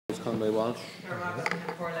Rose Conway-Walsh. And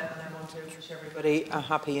I want to wish everybody a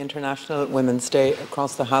happy International Women's Day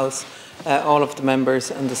across the House, all of the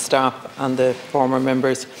members and the staff and the former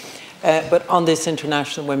members. But on this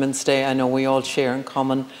International Women's Day, I know we all share in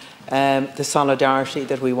common the solidarity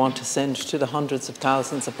that we want to send to the hundreds of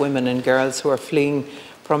thousands of women and girls who are fleeing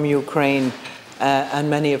from Ukraine, and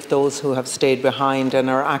many of those who have stayed behind and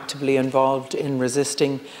are actively involved in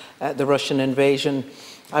resisting the Russian invasion.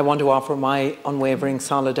 I want to offer my unwavering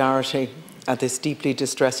solidarity at this deeply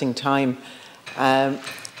distressing time.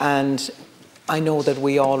 And I know that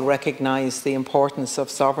we all recognise the importance of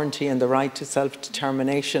sovereignty and the right to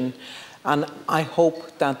self-determination. And I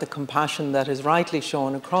hope that the compassion that is rightly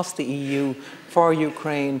shown across the EU for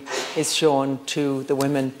Ukraine is shown to the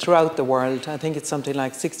women throughout the world. I think it's something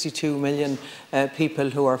like 62 million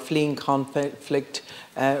people who are fleeing conflict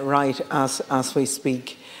right as we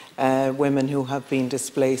speak. Women who have been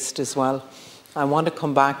displaced as well. I want to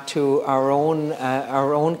come back to our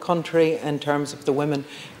own country in terms of the women.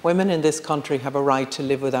 Women in this country have a right to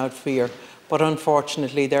live without fear, but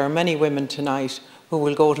unfortunately there are many women tonight who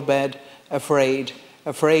will go to bed afraid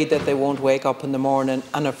that they won't wake up in the morning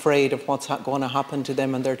and afraid of what's going to happen to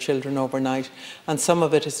them and their children overnight. And some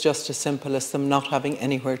of it is just as simple as them not having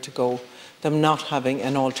anywhere to go, them not having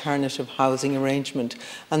an alternative housing arrangement.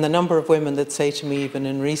 And the number of women that say to me, even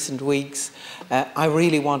in recent weeks, I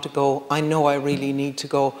really want to go, I know I really need to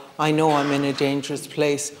go, I know I'm in a dangerous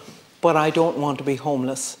place, but I don't want to be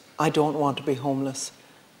homeless. I don't want to be homeless.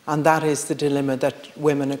 And that is the dilemma that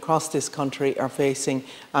women across this country are facing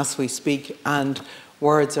as we speak. And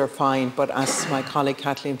words are fine, but as my colleague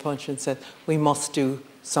Kathleen Funchion said, we must do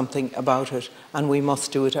something about it, and we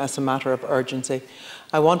must do it as a matter of urgency.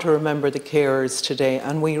 I want to remember the carers today,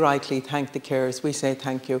 and we rightly thank the carers. We say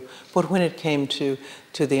thank you. But when it came to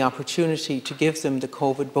the opportunity to give them the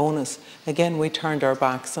COVID bonus, again we turned our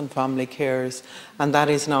backs on family carers, and that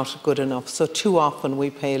is not good enough. So too often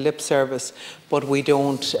we pay lip service, but we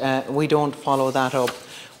don't follow that up.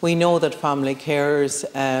 We know that family carers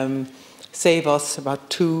save us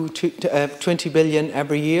about 20 billion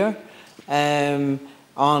every year.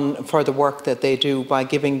 For the work that they do by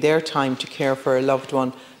giving their time to care for a loved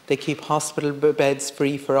one. They keep hospital beds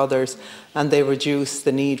free for others, and they reduce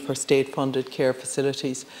the need for state-funded care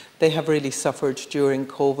facilities. They have really suffered during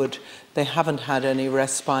COVID. They haven't had any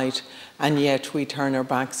respite, and yet we turn our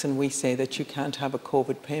backs and we say that you can't have a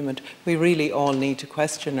COVID payment. We really all need to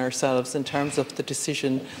question ourselves in terms of the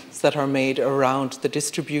decisions that are made around the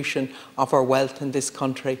distribution of our wealth in this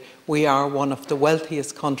country. We are one of the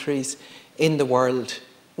wealthiest countries in the world.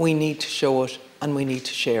 We need to show it and we need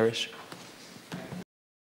to share it.